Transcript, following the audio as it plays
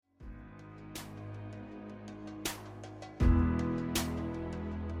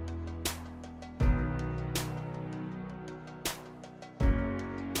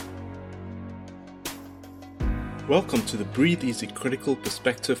Welcome to the Breathe Easy Critical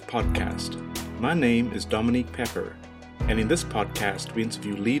Perspective podcast. My name is Dominique Pepper, and in this podcast we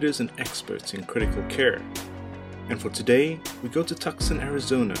interview leaders and experts in critical care. And for today, we go to Tucson,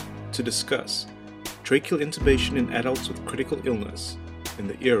 Arizona to discuss tracheal intubation in adults with critical illness in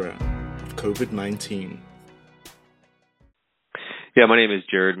the era of COVID-19. Yeah, my name is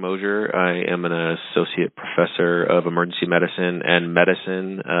Jared Mosier. I am an associate professor of emergency medicine and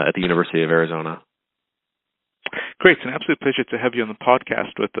medicine at the University of Arizona. Great. It's an absolute pleasure to have you on the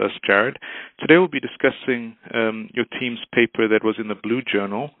podcast with us, Jared. Today we'll be discussing your team's paper that was in the Blue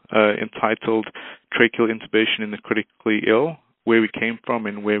Journal entitled Tracheal Intubation in the Critically Ill, Where We Came From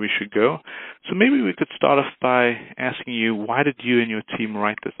and Where We Should Go. So maybe we could start off by asking you, why did you and your team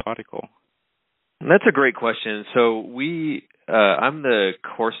write this article? That's a great question. So I'm the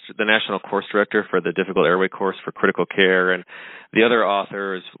national course director for the difficult airway course for critical care, and the other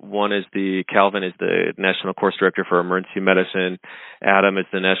authors, Calvin is the national course director for emergency medicine, Adam is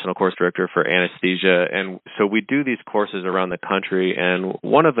the national course director for anesthesia, and so we do these courses around the country, and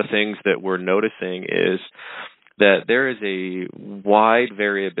one of the things that we're noticing is that there is a wide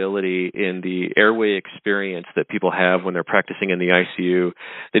variability in the airway experience that people have when they're practicing in the ICU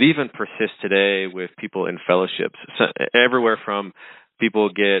that even persists today with people in fellowships. So everywhere from people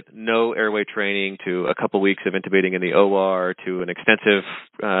get no airway training to a couple weeks of intubating in the OR to an extensive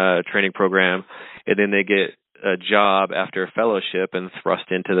training program, and then they get a job after a fellowship and thrust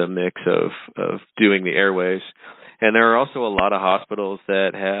into the mix of doing the airways. And there are also a lot of hospitals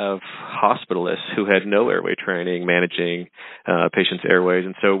that have hospitalists who had no airway training managing patients' airways.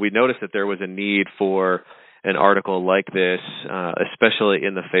 And so we noticed that there was a need for an article like this, especially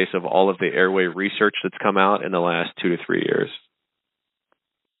in the face of all of the airway research that's come out in the last 2 to 3 years.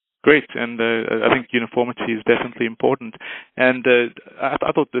 Great, and I think uniformity is definitely important. And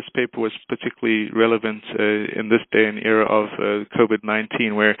I thought this paper was particularly relevant in this day and era of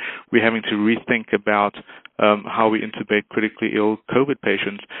COVID-19, where we're having to rethink about how we intubate critically ill COVID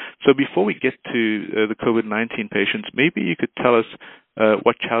patients. So before we get to the COVID-19 patients, maybe you could tell us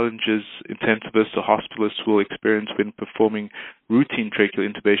what challenges intensivists or hospitalists will experience when performing routine tracheal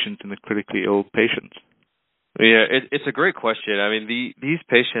intubations in the critically ill patients. Yeah, it's a great question. I mean, these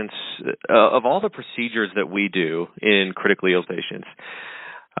patients, of all the procedures that we do in critically ill patients,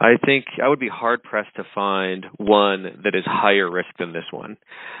 I think I would be hard-pressed to find one that is higher risk than this one.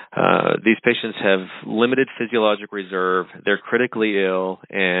 These patients have limited physiologic reserve, they're critically ill,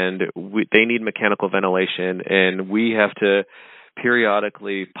 and they need mechanical ventilation, and we have to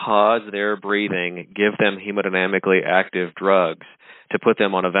periodically pause their breathing, give them hemodynamically active drugs to put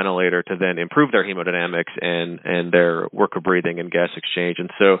them on a ventilator to then improve their hemodynamics and their work of breathing and gas exchange. And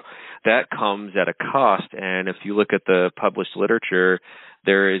so that comes at a cost. And if you look at the published literature,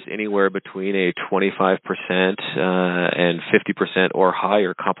 there is anywhere between a 25% and 50% or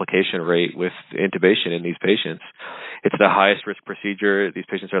higher complication rate with intubation in these patients. It's the highest risk procedure. These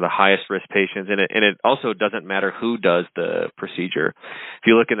patients are the highest risk patients, and it also doesn't matter who does the procedure. If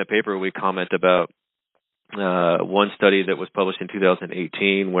you look in the paper, we comment about one study that was published in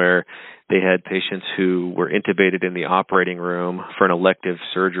 2018 where they had patients who were intubated in the operating room for an elective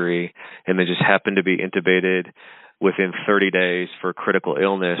surgery, and they just happened to be intubated within 30 days for critical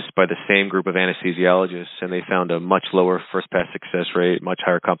illness by the same group of anesthesiologists, and they found a much lower first-pass success rate, much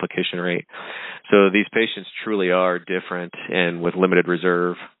higher complication rate. So these patients truly are different and with limited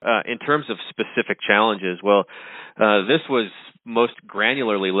reserve. In terms of specific challenges, this was most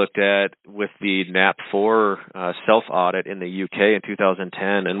granularly looked at with the NAP4 self-audit in the UK in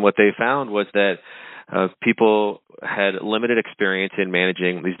 2010, and what they found was that people had limited experience in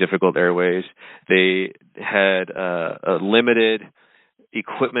managing these difficult airways. They had a limited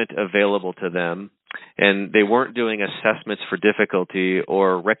equipment available to them, and they weren't doing assessments for difficulty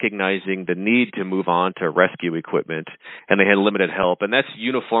or recognizing the need to move on to rescue equipment, and they had limited help. And that's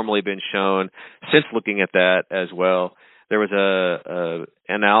uniformly been shown since looking at that as well. There was a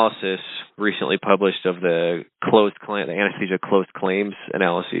analysis recently published of the anesthesia closed claims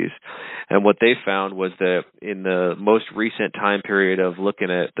analyses, and what they found was that in the most recent time period of looking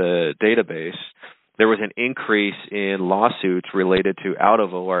at the database, there was an increase in lawsuits related to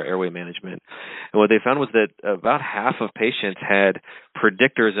out-of-OR airway management. And what they found was that about half of patients had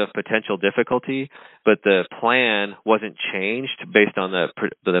predictors of potential difficulty, but the plan wasn't changed based on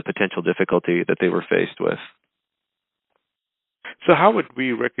the potential difficulty that they were faced with. So how would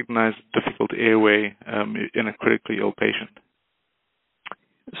we recognize difficult airway in a critically ill patient?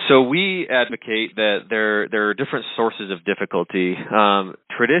 So we advocate that there are different sources of difficulty.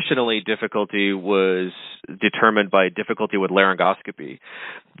 Traditionally, difficulty was determined by difficulty with laryngoscopy.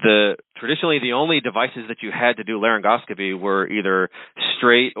 Traditionally, the only devices that you had to do laryngoscopy were either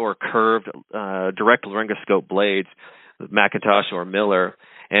straight or curved direct laryngoscope blades, McIntosh or Miller.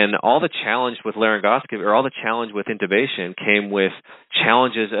 And all the challenge with laryngoscopy, or all the challenge with intubation, came with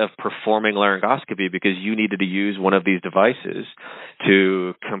challenges of performing laryngoscopy because you needed to use one of these devices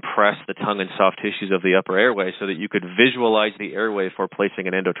to compress the tongue and soft tissues of the upper airway so that you could visualize the airway for placing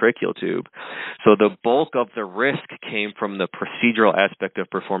an endotracheal tube. So the bulk of the risk came from the procedural aspect of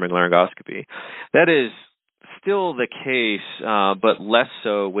performing laryngoscopy. That is still the case, but less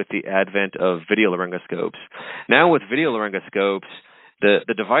so with the advent of video laryngoscopes. Now with video laryngoscopes,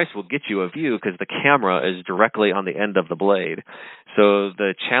 the device will get you a view because the camera is directly on the end of the blade. So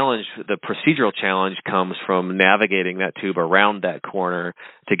the procedural challenge comes from navigating that tube around that corner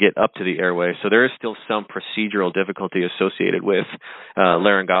to get up to the airway. So there is still some procedural difficulty associated with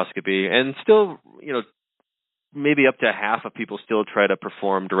laryngoscopy, and still, maybe up to half of people still try to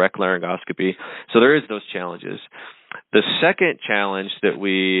perform direct laryngoscopy. So there is those challenges. The second challenge that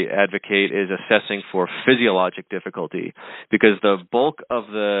we advocate is assessing for physiologic difficulty, because the bulk of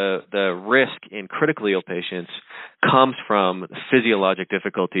the risk in critically ill patients comes from physiologic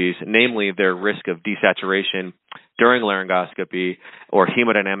difficulties, namely their risk of desaturation during laryngoscopy or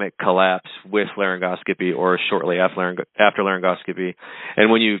hemodynamic collapse with laryngoscopy or shortly after laryngoscopy. And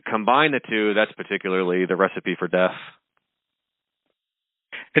when you combine the two, that's particularly the recipe for death.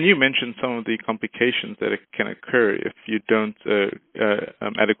 And you mentioned some of the complications that can occur if you don't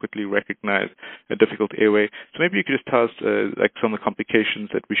adequately recognize a difficult airway. So maybe you could just tell us like some of the complications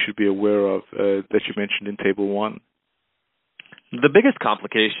that we should be aware of that you mentioned in Table 1. The biggest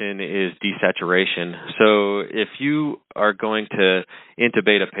complication is desaturation. So if you are going to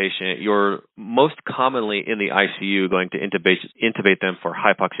intubate a patient, you're most commonly in the ICU going to intubate them for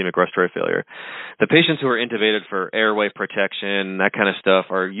hypoxemic respiratory failure. The patients who are intubated for airway protection, that kind of stuff,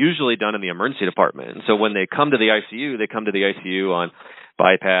 are usually done in the emergency department. So when they come to the ICU, they come to the ICU on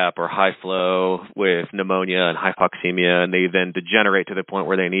BiPAP or high flow with pneumonia and hypoxemia, and they then degenerate to the point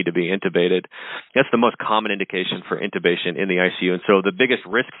where they need to be intubated. That's the most common indication for intubation in the ICU. And so the biggest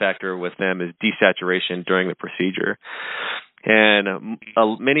risk factor with them is desaturation during the procedure. And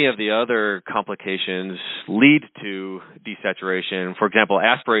many of the other complications lead to desaturation. For example,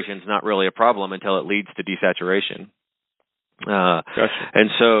 aspiration is not really a problem until it leads to desaturation. Gotcha.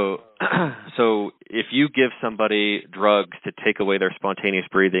 And so if you give somebody drugs to take away their spontaneous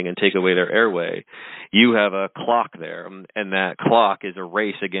breathing and take away their airway, you have a clock there, and that clock is a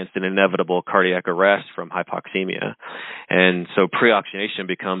race against an inevitable cardiac arrest from hypoxemia. And so pre-oxygenation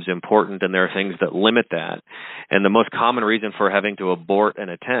becomes important, and there are things that limit that. And the most common reason for having to abort an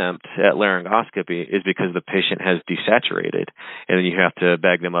attempt at laryngoscopy is because the patient has desaturated, and then you have to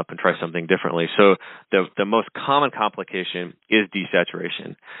bag them up and try something differently. So the most common complication is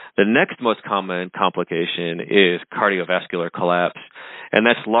desaturation. The next most common complication is cardiovascular collapse, and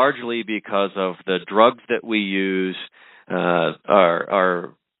that's largely because of the drugs that we use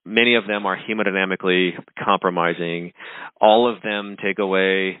are many of them are hemodynamically compromising. All of them take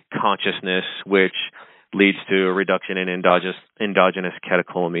away consciousness, which leads to a reduction in endogenous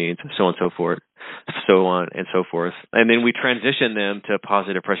catecholamines, so on and so forth. And then we transition them to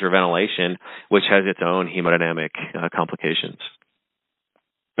positive pressure ventilation, which has its own hemodynamic complications.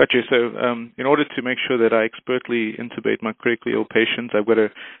 Gotcha. So in order to make sure that I expertly intubate my critically ill patients, I've got to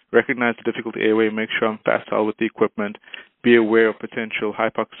recognize the difficult airway, make sure I'm facile with the equipment, be aware of potential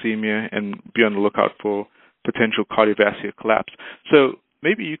hypoxemia, and be on the lookout for potential cardiovascular collapse. So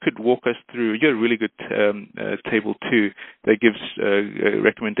maybe you could walk us through, you got a really good Table 2 that gives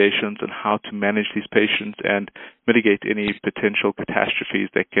recommendations on how to manage these patients and mitigate any potential catastrophes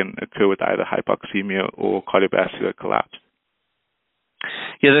that can occur with either hypoxemia or cardiovascular collapse.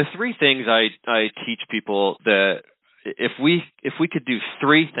 Yeah, the three things I teach people that if we could do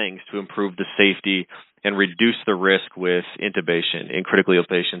three things to improve the safety and reduce the risk with intubation in critically ill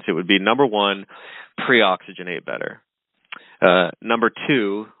patients, it would be, number one, pre-oxygenate better. Number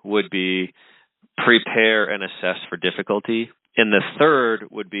two would be prepare and assess for difficulty. And the third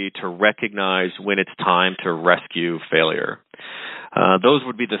would be to recognize when it's time to rescue failure. Those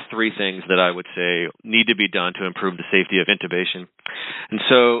would be the three things that I would say need to be done to improve the safety of intubation. And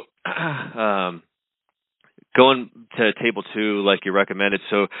so going to Table 2, like you recommended,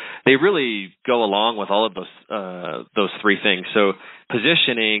 so they really go along with all of those three things. So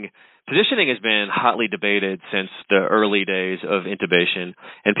positioning positioning has been hotly debated since the early days of intubation,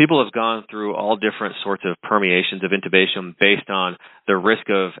 and people have gone through all different sorts of permeations of intubation based on the risk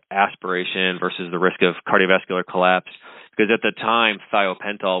of aspiration versus the risk of cardiovascular collapse. Because at the time,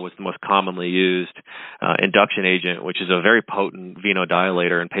 thiopental was the most commonly used induction agent, which is a very potent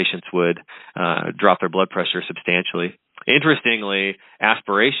venodilator, and patients would drop their blood pressure substantially. Interestingly,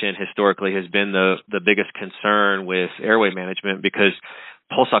 aspiration historically has been the biggest concern with airway management because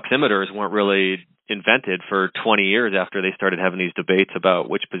pulse oximeters weren't really invented for 20 years after they started having these debates about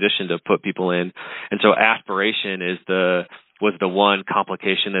which position to put people in. And so aspiration was the one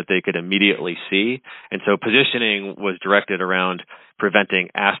complication that they could immediately see. And so positioning was directed around preventing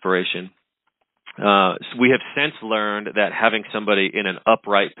aspiration. We have since learned that having somebody in an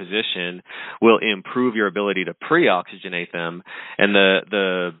upright position will improve your ability to pre-oxygenate them. And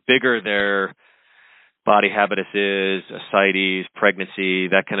the bigger their body habitus is, ascites, pregnancy,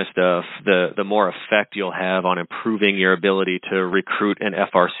 that kind of stuff, the more effect you'll have on improving your ability to recruit an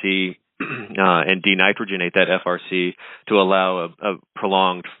FRC and denitrogenate that FRC to allow a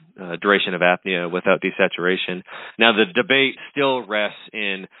prolonged duration of apnea without desaturation. Now, the debate still rests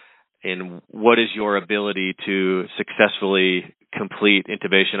in what is your ability to successfully complete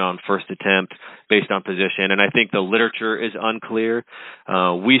intubation on first attempt based on position. And I think the literature is unclear.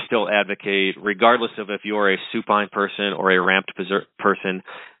 We still advocate, regardless of if you're a supine person or a ramped person,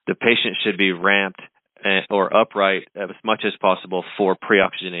 the patient should be ramped or upright as much as possible for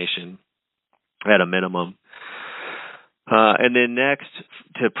pre-oxygenation at a minimum. And then next,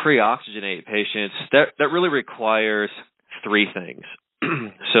 to pre-oxygenate patients, that really requires three things.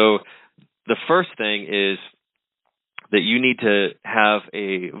 So the first thing is that you need to have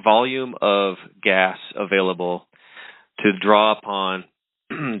a volume of gas available to draw upon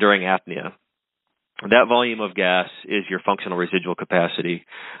during apnea. That volume of gas is your functional residual capacity,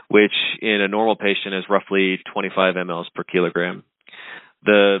 which in a normal patient is roughly 25 mLs per kilogram.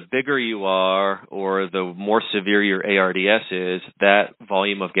 The bigger you are or the more severe your ARDS is, that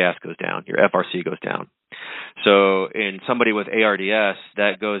volume of gas goes down, your FRC goes down. So in somebody with ARDS,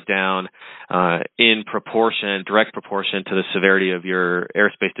 that goes down in proportion, direct proportion to the severity of your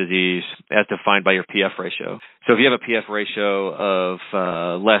airspace disease as defined by your PF ratio. So if you have a PF ratio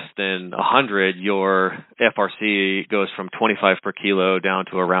of less than 100, your FRC goes from 25 per kilo down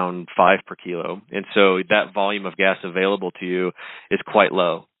to around 5 per kilo. And so that volume of gas available to you is quite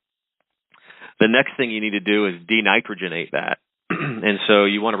low. The next thing you need to do is denitrogenate that. And so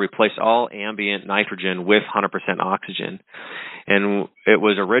you want to replace all ambient nitrogen with 100% oxygen. And it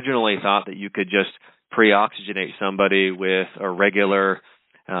was originally thought that you could just pre-oxygenate somebody with a regular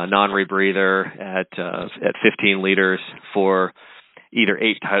non-rebreather at 15 liters for either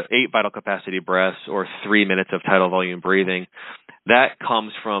 8 vital capacity breaths or 3 minutes of tidal volume breathing. That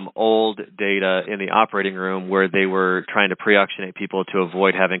comes from old data in the operating room where they were trying to pre-oxygenate people to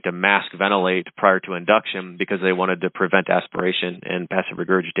avoid having to mask ventilate prior to induction because they wanted to prevent aspiration and passive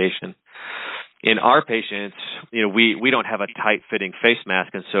regurgitation. In our patients, we don't have a tight-fitting face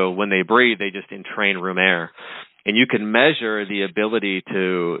mask, and so when they breathe, they just entrain room air. And you can measure the ability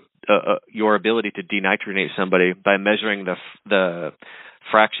to your ability to denitrogenate somebody by measuring the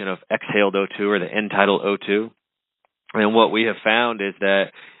fraction of exhaled O2 or the end-tidal O2. And what we have found is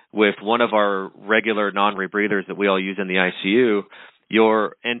that with one of our regular non-rebreathers that we all use in the ICU,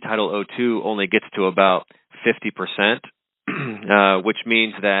 your end-tidal O2 only gets to about 50%, which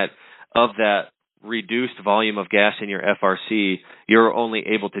means that of that reduced volume of gas in your FRC, you're only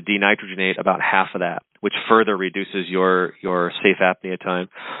able to denitrogenate about half of that, which further reduces your safe apnea time.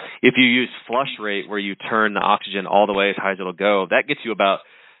 If you use flush rate, where you turn the oxygen all the way as high as it'll go, that gets you about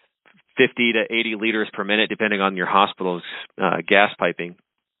 50 to 80 liters per minute, depending on your hospital's gas piping.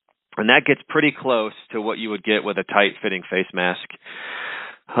 And that gets pretty close to what you would get with a tight-fitting face mask.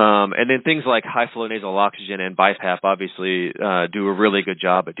 And then things like high-flow nasal oxygen and BiPAP obviously do a really good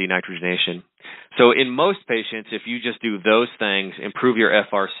job at denitrogenation. So in most patients, if you just do those things, improve your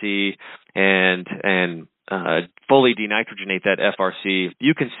FRC and fully denitrogenate that FRC,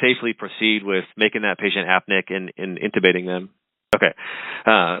 you can safely proceed with making that patient apneic and intubating them. Okay,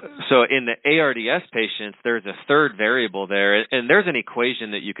 so in the ARDS patients, there's a third variable there, and there's an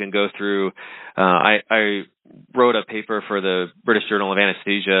equation that you can go through. I wrote a paper for the British Journal of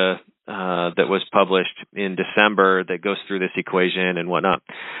Anesthesia that was published in December that goes through this equation and whatnot.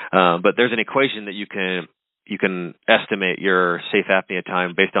 But there's an equation that you can estimate your safe apnea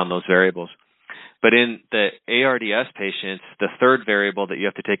time based on those variables. But in the ARDS patients, the third variable that you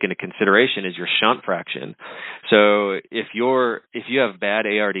have to take into consideration is your shunt fraction. So if you have bad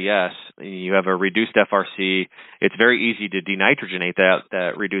ARDS, you have a reduced FRC, it's very easy to denitrogenate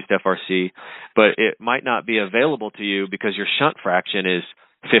that reduced FRC, but it might not be available to you because your shunt fraction is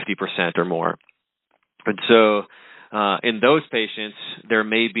 50% or more. And so in those patients, there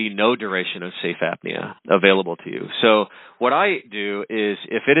may be no duration of safe apnea available to you. So what I do is,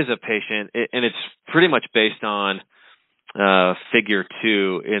 if it is a patient, and it's pretty much based on figure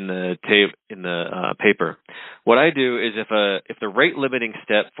 2 in the paper. What I do is, if the rate limiting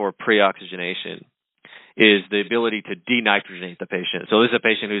step for pre-oxygenation is the ability to denitrogenate the patient. So this is a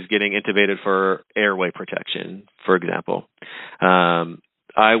patient who's getting intubated for airway protection, for example.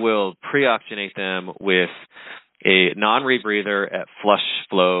 I will pre-oxygenate them with a non-rebreather at flush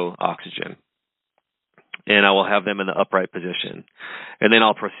flow oxygen, and I will have them in the upright position. And then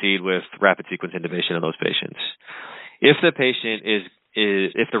I'll proceed with rapid sequence intubation of those patients. If the patient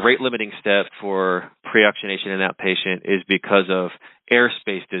if the rate limiting step for pre-oxygenation in that patient is because of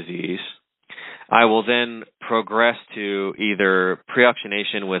airspace disease, I will then progress to either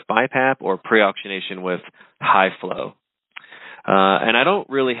pre-oxygenation with BiPAP or pre-oxygenation with high flow. And I don't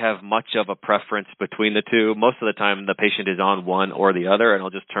really have much of a preference between the two. Most of the time, the patient is on one or the other, and I'll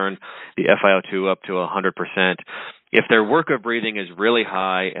just turn the FiO2 up to 100%. If their work of breathing is really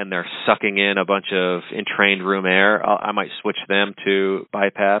high and they're sucking in a bunch of entrained room air, I might switch them to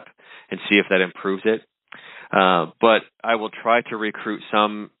BiPAP and see if that improves it. But I will try to recruit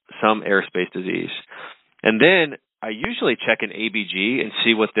some airspace disease. And then I usually check an ABG and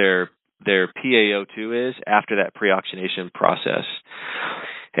see what their PaO2 is after that pre-oxygenation process.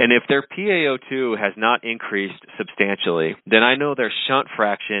 And if their PaO2 has not increased substantially, then I know their shunt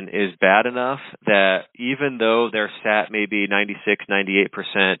fraction is bad enough that even though their SAT may be 96,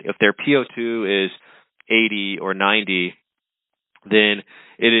 98%, if their PO2 is 80 or 90, then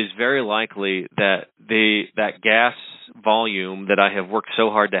it is very likely that that gas volume that I have worked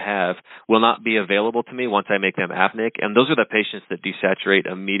so hard to have will not be available to me once I make them apneic. And those are the patients that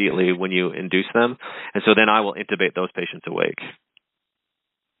desaturate immediately when you induce them. And so then I will intubate those patients awake.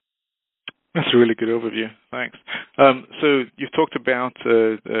 That's a really good overview. Thanks. So you've talked about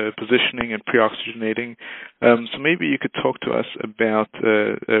positioning and pre-oxygenating. So maybe you could talk to us about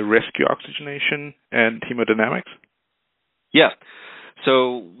rescue oxygenation and hemodynamics. Yeah.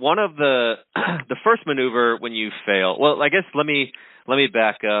 So one of the first maneuver when you fail, well, I guess let me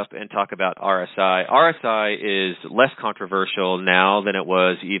back up and talk about RSI. RSI is less controversial now than it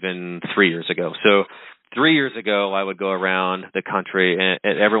was even 3 years ago. So 3 years ago, I would go around the country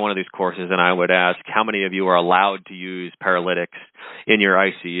at every one of these courses, and I would ask how many of you are allowed to use paralytics in your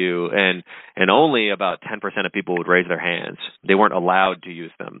ICU, and only about 10% of people would raise their hands. They weren't allowed to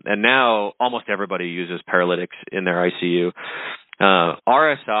use them. And now almost everybody uses paralytics in their ICU.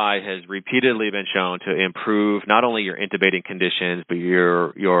 RSI has repeatedly been shown to improve not only your intubating conditions, but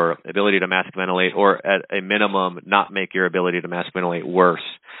your ability to mask ventilate, or at a minimum, not make your ability to mask ventilate worse,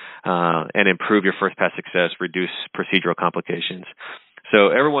 and improve your first pass success, reduce procedural complications. So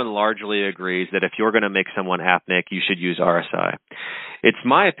everyone largely agrees that if you're going to make someone apneic, you should use RSI. It's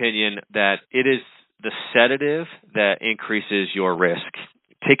my opinion that it is the sedative that increases your risk.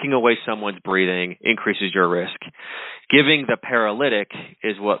 Taking away someone's breathing increases your risk. Giving the paralytic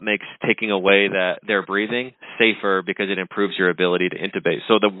is what makes taking away their breathing safer, because it improves your ability to intubate.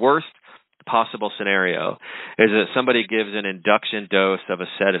 So the worst possible scenario is that somebody gives an induction dose of a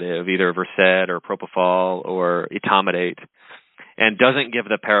sedative, either Versed or propofol or etomidate, and doesn't give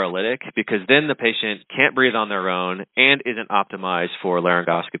the paralytic, because then the patient can't breathe on their own and isn't optimized for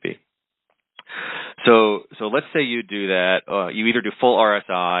laryngoscopy. So let's say you do that. You either do full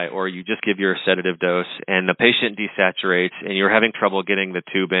RSI or you just give your sedative dose, and the patient desaturates and you're having trouble getting the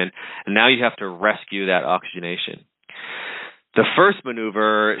tube in, and now you have to rescue that oxygenation. The first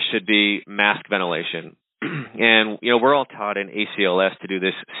maneuver should be mask ventilation. And we're all taught in ACLS to do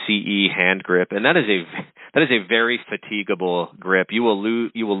this CE hand grip, and that is a very fatigable grip. You will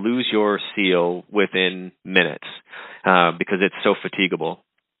lose your seal within minutes because it's so fatigable.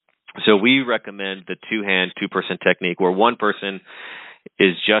 So we recommend the two-hand, two-person technique, where one person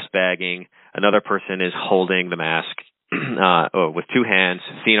is just bagging, another person is holding the mask with two hands,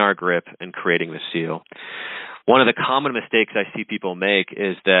 thenar grip, and creating the seal. One of the common mistakes I see people make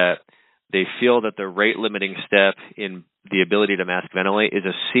is that they feel that the rate-limiting step in the ability to mask ventilate is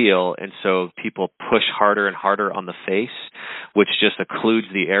a seal, and so people push harder and harder on the face, which just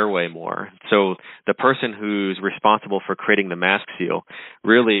occludes the airway more. So the person who's responsible for creating the mask seal,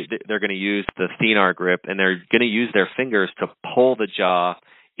 really, they're going to use the thenar grip, and they're going to use their fingers to pull the jaw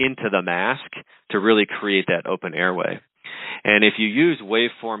into the mask to really create that open airway. And if you use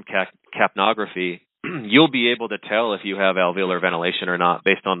waveform capnography, you'll be able to tell if you have alveolar ventilation or not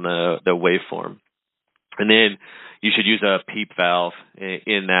based on the waveform. And then you should use a PEEP valve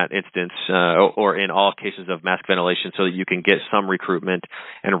in that instance, or in all cases of mask ventilation, so that you can get some recruitment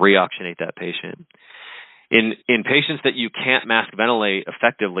and reoxygenate that patient. In patients that you can't mask ventilate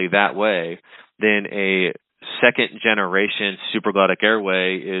effectively that way, then a second generation supraglottic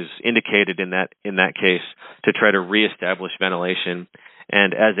airway is indicated in that case to try to reestablish ventilation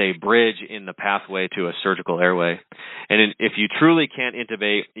and as a bridge in the pathway to a surgical airway. And if you truly can't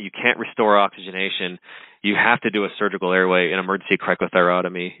intubate, you can't restore oxygenation, you have to do a surgical airway, an emergency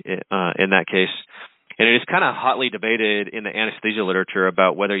cricothyrotomy in that case. And it is kind of hotly debated in the anesthesia literature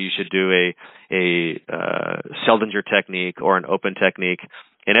about whether you should do a Seldinger technique or an open technique.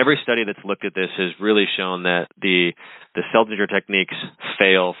 And every study that's looked at this has really shown that the Seldinger techniques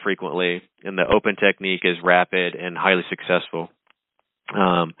fail frequently, and the open technique is rapid and highly successful.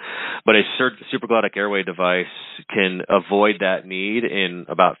 But a supraglottic airway device can avoid that need in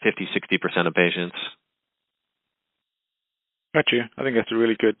about 50-60% of patients. Got you. I think that's a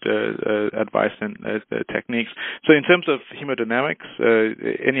really good advice and techniques. So in terms of hemodynamics,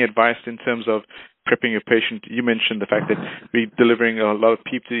 any advice in terms of prepping your patient? You mentioned the fact that we're delivering a lot of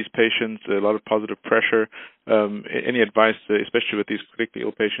PEEP to these patients, a lot of positive pressure. Any advice, especially with these critically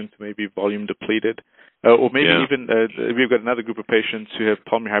ill patients, maybe volume depleted? Or maybe even we've got another group of patients who have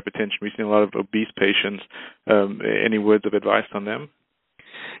pulmonary hypertension. We've seen a lot of obese patients. Any words of advice on them?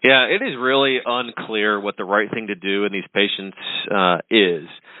 Yeah, it is really unclear what the right thing to do in these patients is.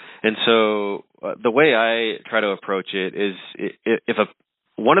 And so the way I try to approach it is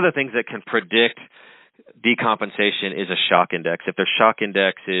one of the things that can predict decompensation is a shock index. If their shock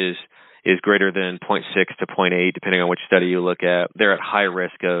index is greater than 0.6 to 0.8, depending on which study you look at, they're at high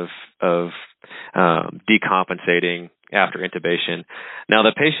risk of decompensating after intubation. Now,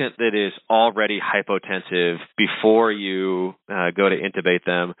 the patient that is already hypotensive before you go to intubate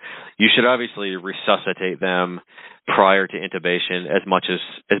them, you should obviously resuscitate them prior to intubation as much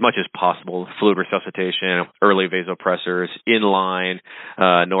as possible. Fluid resuscitation, early vasopressors, inline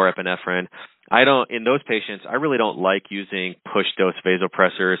norepinephrine. In those patients, I really don't like using push dose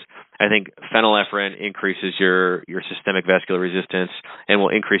vasopressors. I think phenylephrine increases your systemic vascular resistance and will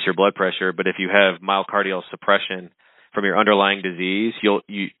increase your blood pressure. But if you have myocardial suppression from your underlying disease, you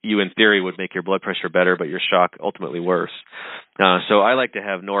in theory would make your blood pressure better, but your shock ultimately worse. So I like to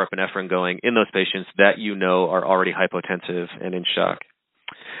have norepinephrine going in those patients that are already hypotensive and in shock.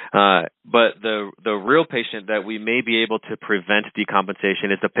 But the real patient that we may be able to prevent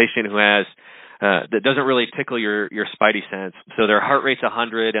decompensation is the patient who has that doesn't really tickle your spidey sense. So their heart rate's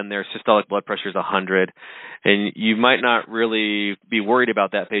 100 and their systolic blood pressure is 100, and you might not really be worried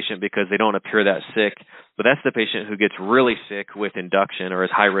about that patient because they don't appear that sick. But that's the patient who gets really sick with induction or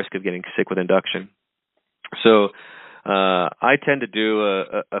is high risk of getting sick with induction. So I tend to do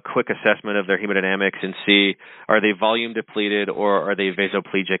a quick assessment of their hemodynamics and see, are they volume depleted or are they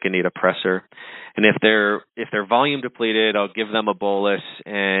vasoplegic and need a pressor? And if they're volume depleted, I'll give them a bolus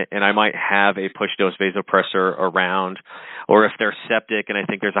and I might have a push dose vasopressor around. Or if they're septic and I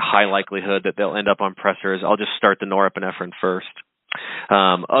think there's a high likelihood that they'll end up on pressors, I'll just start the norepinephrine first.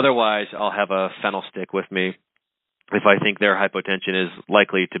 Otherwise, I'll have a phenyl stick with me if I think their hypotension is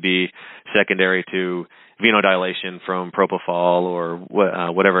likely to be secondary to venodilation from propofol or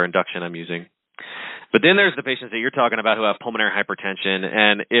whatever induction I'm using. But then there's the patients that you're talking about who have pulmonary hypertension,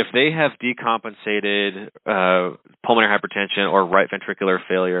 and if they have decompensated pulmonary hypertension or right ventricular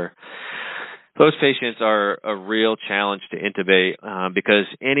failure, those patients are a real challenge to intubate because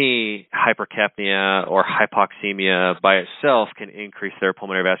any hypercapnia or hypoxemia by itself can increase their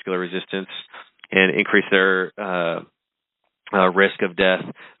pulmonary vascular resistance and increase their risk of death.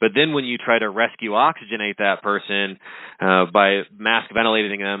 But then when you try to rescue oxygenate that person by mask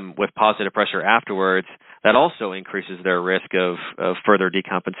ventilating them with positive pressure afterwards, that also increases their risk of further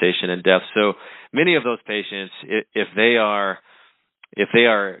decompensation and death. So many of those patients, if they are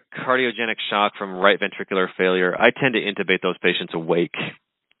cardiogenic shock from right ventricular failure, I tend to intubate those patients awake.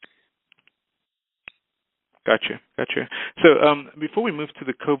 Gotcha. So before we move to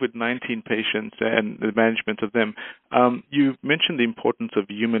the COVID-19 patients and the management of them, you mentioned the importance of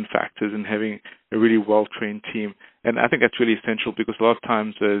human factors and having a really well-trained team. And I think that's really essential because a lot of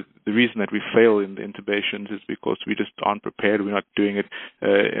times the reason that we fail in the intubations is because we just aren't prepared. We're not doing it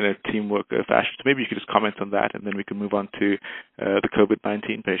in a teamwork fashion. So maybe you could just comment on that, and then we can move on to the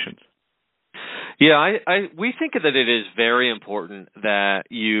COVID-19 patients. Yeah, we think that it is very important that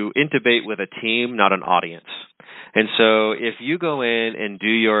you intubate with a team, not an audience. And so if you go in and do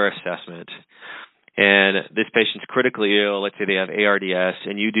your assessment, and this patient's critically ill, let's say they have ARDS,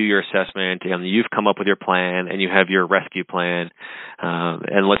 and you do your assessment, and you've come up with your plan, and you have your rescue plan,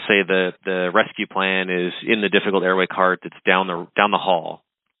 and let's say the rescue plan is in the difficult airway cart that's down the hall,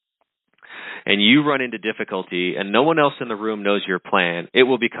 and you run into difficulty, and no one else in the room knows your plan, it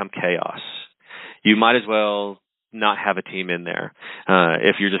will become chaos. You might as well not have a team in there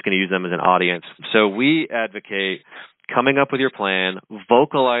if you're just going to use them as an audience. So we advocate coming up with your plan,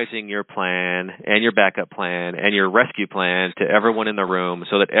 vocalizing your plan and your backup plan and your rescue plan to everyone in the room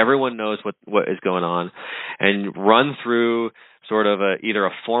so that everyone knows what is going on, and run through sort of either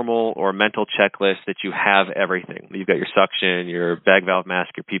a formal or mental checklist that you have everything. You've got your suction, your bag valve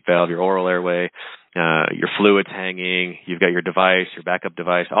mask, your PEEP valve, your oral airway, your fluids hanging, you've got your device, your backup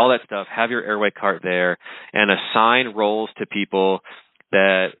device, all that stuff. Have your airway cart there and assign roles to people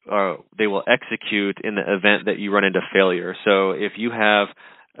that they will execute in the event that you run into failure. So if you have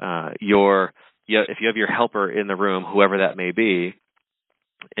if you have your helper in the room, whoever that may be,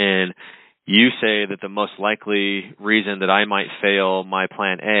 and you say that the most likely reason that I might fail my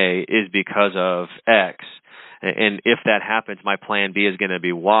plan A is because of X, and if that happens, my plan B is going to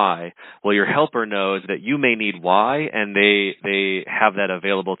be Y. Well, your helper knows that you may need Y, and they have that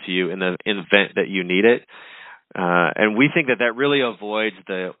available to you in the event that you need it. And we think that really avoids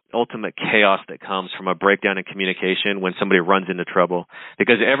the ultimate chaos that comes from a breakdown in communication when somebody runs into trouble,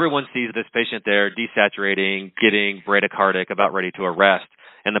 because everyone sees this patient there desaturating, getting bradycardic, about ready to arrest,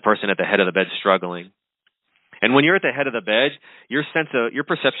 and the person at the head of the bed struggling. And when you're at the head of the bed, your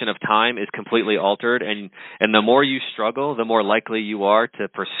perception of time is completely altered, and the more you struggle, the more likely you are to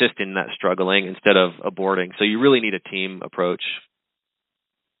persist in that struggling instead of aborting. So you really need a team approach.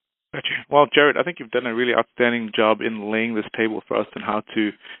 Gotcha. Well, Jared, I think you've done a really outstanding job in laying this table for us on how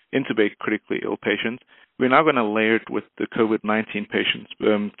to intubate critically ill patients. We're now going to layer it with the COVID-19 patients,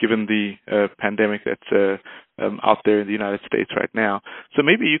 given the pandemic that's out there in the United States right now. So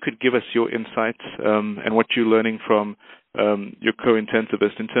maybe you could give us your insights and what you're learning from your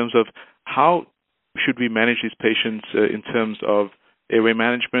co-intensivist in terms of how should we manage these patients in terms of airway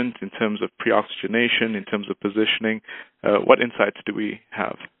management, in terms of pre-oxygenation, in terms of positioning. What insights do we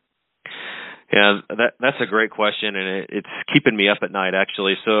have? Yeah, that's a great question, and it's keeping me up at night,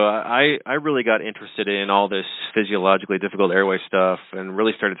 actually. So I really got interested in all this physiologically difficult airway stuff and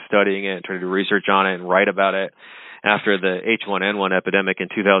really started studying it, tried to do research on it and write about it after the H1N1 epidemic in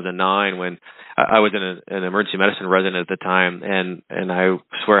 2009, when I was an emergency medicine resident at the time, and I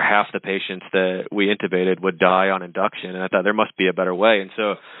swear half the patients that we intubated would die on induction, and I thought there must be a better way. And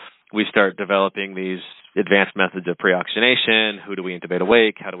so we start developing these advanced methods of pre-oxygenation. Who do we intubate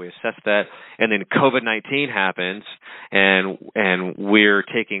awake? How do we assess that? And then COVID-19 happens, and we're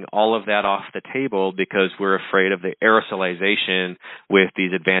taking all of that off the table because we're afraid of the aerosolization with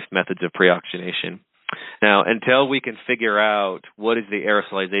these advanced methods of pre-oxygenation. Now, until we can figure out what is the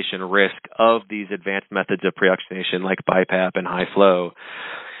aerosolization risk of these advanced methods of pre-oxygenation like BiPAP and high flow,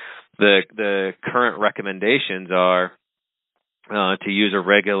 the current recommendations are to use a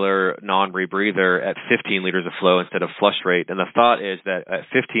regular non-rebreather at 15 liters of flow instead of flush rate. And the thought is that at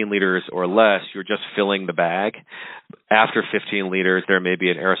 15 liters or less, you're just filling the bag. After 15 liters, there may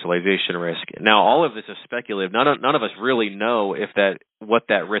be an aerosolization risk. Now, all of this is speculative. None of us really know what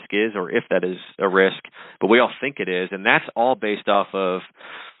that risk is or if that is a risk, but we all think it is. And that's all based off of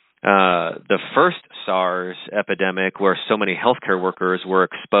the first SARS epidemic, where so many healthcare workers were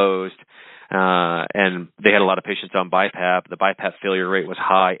exposed, and they had a lot of patients on BiPAP. The BiPAP failure rate was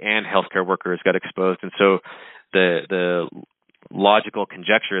high, and healthcare workers got exposed. And so the logical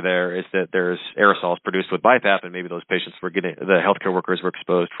conjecture there is that there's aerosols produced with BiPAP, and maybe those patients the healthcare workers were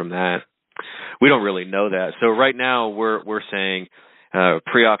exposed from that. We don't really know that. So right now we're saying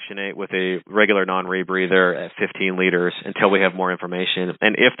pre-oxygenate with a regular non-rebreather at 15 liters until we have more information.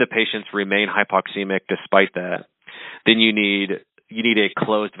 And if the patients remain hypoxemic despite that, then you need a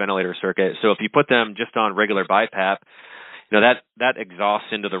closed ventilator circuit. So if you put them just on regular BiPAP, that exhausts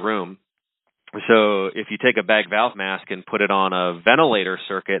into the room. So if you take a bag valve mask and put it on a ventilator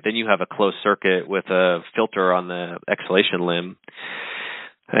circuit, then you have a closed circuit with a filter on the exhalation limb.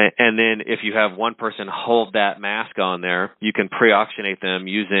 And then if you have one person hold that mask on there, you can pre-oxygenate them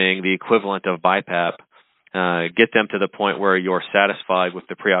using the equivalent of BiPAP. Get them to the point where you're satisfied with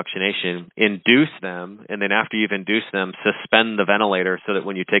the pre-oxygenation, induce them, and then after you've induced them, suspend the ventilator so that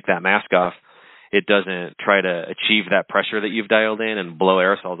when you take that mask off, it doesn't try to achieve that pressure that you've dialed in and blow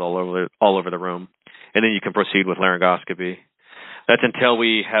aerosols all over the room. And then you can proceed with laryngoscopy. That's until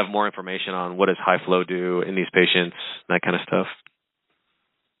we have more information on what does high flow do in these patients, that kind of stuff.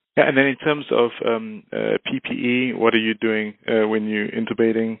 Yeah, and then in terms of PPE, what are you doing when you're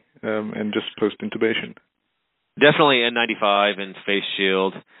intubating? and just post-intubation? Definitely N95 and face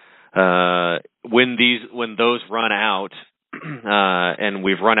shield. When those run out, and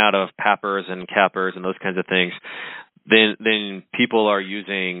we've run out of PAPRs and cappers and those kinds of things, then people are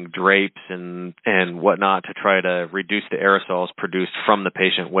using drapes and whatnot to try to reduce the aerosols produced from the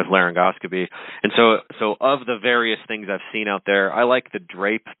patient with laryngoscopy. And so of the various things I've seen out there, I like the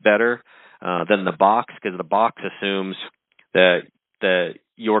drape better than the box, because the box assumes that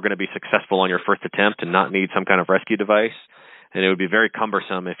you're going to be successful on your first attempt and not need some kind of rescue device. And it would be very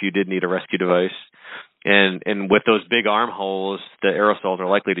cumbersome if you did need a rescue device. And with those big armholes, the aerosols are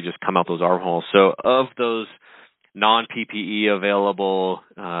likely to just come out those armholes. So of those non-PPE available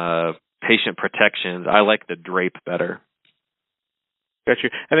patient protections, I like the drape better. Got you.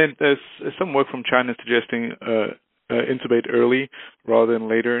 And then there's some work from China suggesting intubate early rather than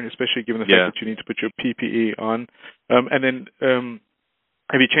later, especially given the fact that you need to put your PPE on. And then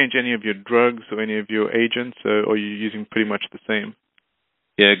have you changed any of your drugs or any of your agents, or are you using pretty much the same?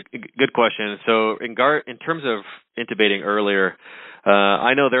 Yeah, good question. So in terms of intubating earlier,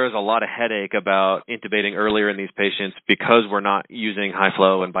 I know there is a lot of headache about intubating earlier in these patients because we're not using high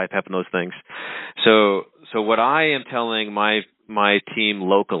flow and BiPAP and those things. So what I am telling my team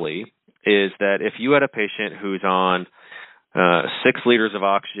locally is that if you had a patient who's on 6 liters of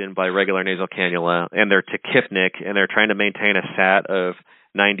oxygen by regular nasal cannula and they're tachypnic and they're trying to maintain a SAT of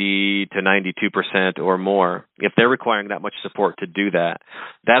 90 to 92% or more, if they're requiring that much support to do that,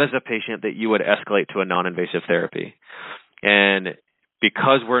 that is a patient that you would escalate to a non-invasive therapy. And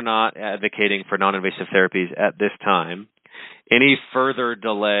because we're not advocating for non-invasive therapies at this time, any further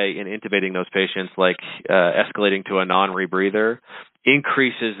delay in intubating those patients, like escalating to a non-rebreather,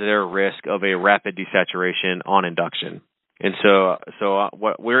 increases their risk of a rapid desaturation on induction. And so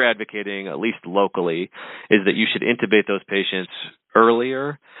what we're advocating, at least locally, is that you should intubate those patients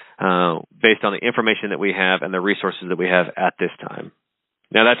earlier based on the information that we have and the resources that we have at this time.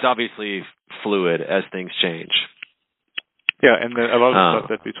 Now, that's obviously fluid as things change. Yeah, and a lot of the stuff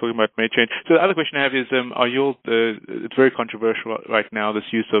that we're talking about may change. So the other question I have is, it's very controversial right now, this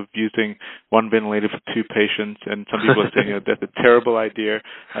use of using one ventilator for 2 patients, and some people are saying that's a terrible idea.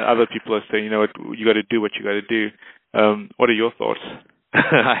 Other people are saying, you got to do what you got to do. What are your thoughts?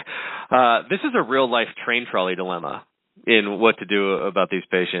 This is a real-life train trolley dilemma in what to do about these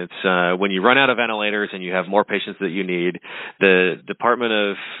patients. When you run out of ventilators and you have more patients that you need, the Department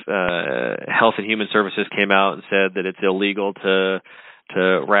of Health and Human Services came out and said that it's illegal to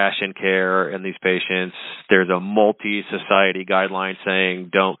ration care in these patients. There's a multi-society guideline saying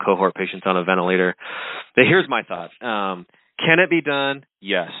don't cohort patients on a ventilator. But here's my thought. Can it be done?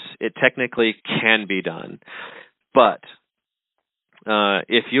 Yes, it technically can be done. But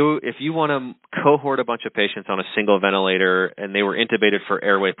if you want to cohort a bunch of patients on a single ventilator and they were intubated for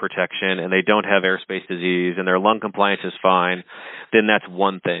airway protection and they don't have airspace disease and their lung compliance is fine, then that's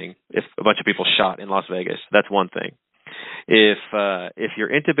one thing. If a bunch of people shot in Las Vegas, that's one thing. If you're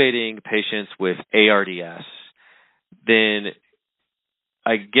intubating patients with ARDS, then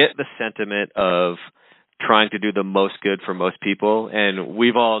I get the sentiment of trying to do the most good for most people, and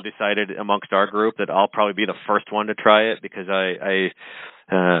we've all decided amongst our group that I'll probably be the first one to try it because I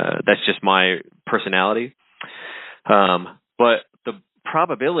that's just my personality. But the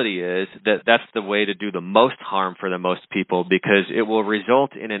probability is that that's the way to do the most harm for the most people, because it will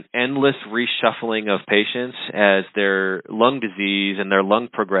result in an endless reshuffling of patients as their lung disease and their lung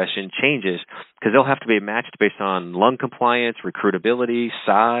progression changes, because they'll have to be matched based on lung compliance, recruitability,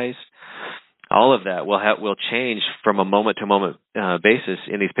 size. All of that will change from a moment-to-moment basis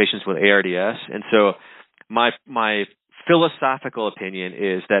in these patients with ARDS. And so my philosophical opinion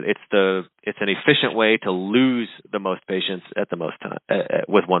is that it's an efficient way to lose the most patients at the most time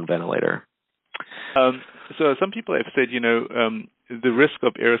with one ventilator. So some people have said, the risk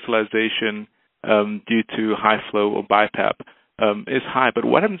of aerosolization due to high flow or BiPAP is high, but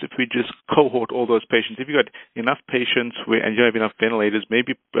what happens if we just cohort all those patients? If you've got enough patients and you have enough ventilators,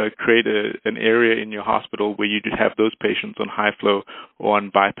 maybe create an area in your hospital where you have those patients on high flow or on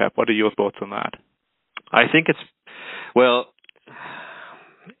BiPAP. What are your thoughts on that? I think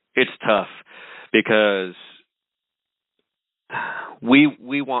it's tough because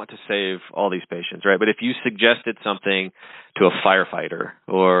we want to save all these patients, right? But if you suggested something to a firefighter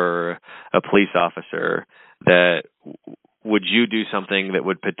or a police officer that would you do something that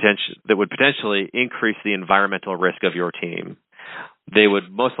would potentially increase the environmental risk of your team? They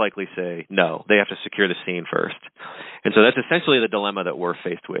would most likely say no. They have to secure the scene first. And so that's essentially the dilemma that we're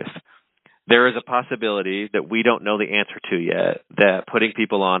faced with. There is a possibility that we don't know the answer to yet, that putting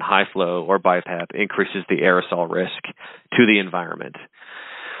people on high flow or BiPAP increases the aerosol risk to the environment.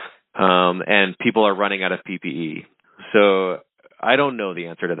 and people are running out of PPE. So I don't know the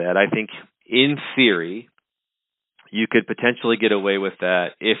answer to that. I think in theory, you could potentially get away with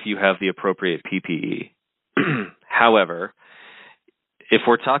that if you have the appropriate PPE. However, if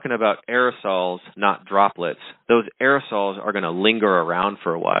we're talking about aerosols, not droplets, those aerosols are going to linger around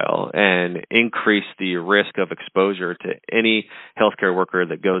for a while and increase the risk of exposure to any healthcare worker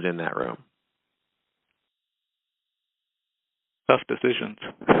that goes in that room. Tough decisions.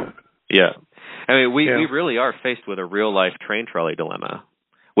 Yeah. I mean, we really are faced with a real-life train trolley dilemma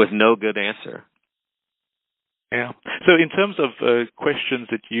with no good answer. Yeah. So in terms of questions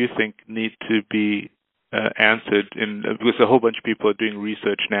that you think need to be answered, because a whole bunch of people are doing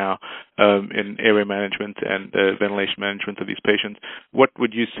research now in airway management and ventilation management of these patients, what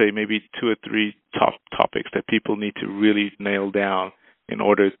would you say maybe 2 or 3 top topics that people need to really nail down in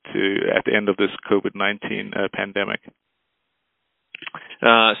order to, at the end of this COVID-19 pandemic?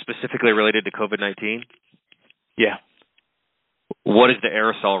 Specifically related to COVID-19? Yeah. What is the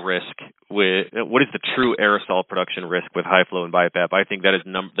aerosol risk what is the true aerosol production risk with high flow and BiPAP? I think that is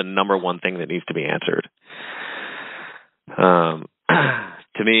the number one thing that needs to be answered.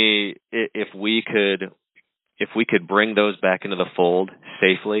 To me, if we could bring those back into the fold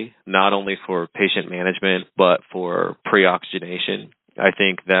safely, not only for patient management but for pre-oxygenation, I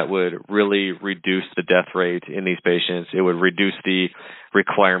think that would really reduce the death rate in these patients. It would reduce the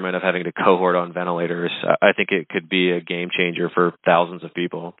requirement of having to cohort on ventilators. I think it could be a game changer for thousands of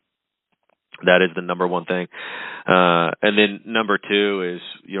people. That is the number one thing. And then number 2 is,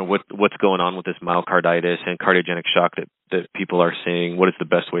 what's going on with this myocarditis and cardiogenic shock that people are seeing. What is the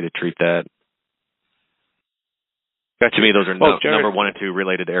best way to treat that? Gotcha. To me, those are Jared, number 1 and 2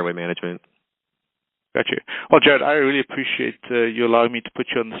 related to airway management. Got you. Well, Jared, I really appreciate you allowing me to put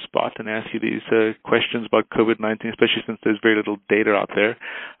you on the spot and ask you these questions about COVID-19, especially since there's very little data out there.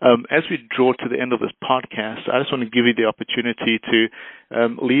 As we draw to the end of this podcast, I just want to give you the opportunity to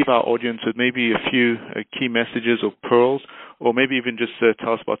leave our audience with maybe a few key messages or pearls, or maybe even just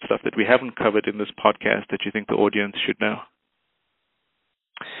tell us about stuff that we haven't covered in this podcast that you think the audience should know.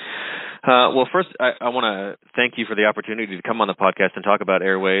 Well, first, I want to thank you for the opportunity to come on the podcast and talk about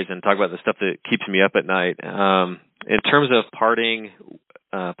airways and talk about the stuff that keeps me up at night. In terms of parting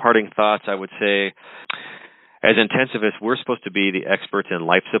thoughts, I would say, as intensivists, we're supposed to be the experts in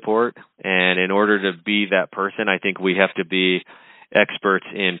life support, and in order to be that person, I think we have to be experts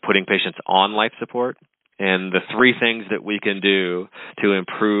in putting patients on life support. And the 3 things that we can do to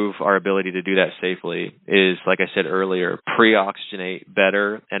improve our ability to do that safely is, like I said earlier, pre-oxygenate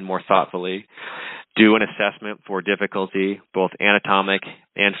better and more thoughtfully, do an assessment for difficulty, both anatomic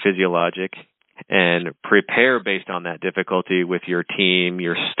and physiologic, and prepare based on that difficulty with your team,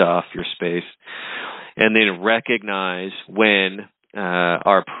 your stuff, your space, and then recognize when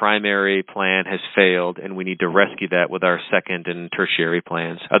our primary plan has failed and we need to rescue that with our second and tertiary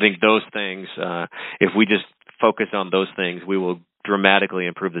plans. I think those things, if we just focus on those things, we will dramatically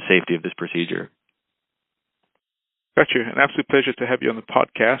improve the safety of this procedure. Got you. An absolute pleasure to have you on the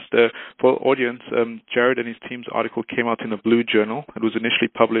podcast. For the audience, Jared and his team's article came out in the Blue Journal. It was initially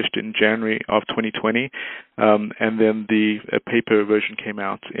published in January of 2020, and then the paper version came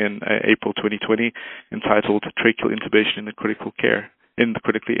out in April 2020, entitled "Tracheal Intubation in the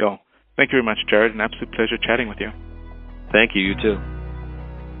Critically Ill." Thank you very much, Jared. An absolute pleasure chatting with you. Thank you. You too.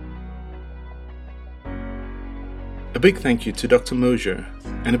 A big thank you to Dr. Mosier,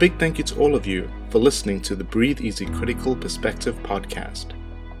 and a big thank you to all of you for listening to the Breathe Easy Critical Perspective podcast.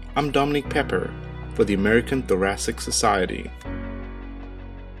 I'm Dominic Pepper for the American Thoracic Society.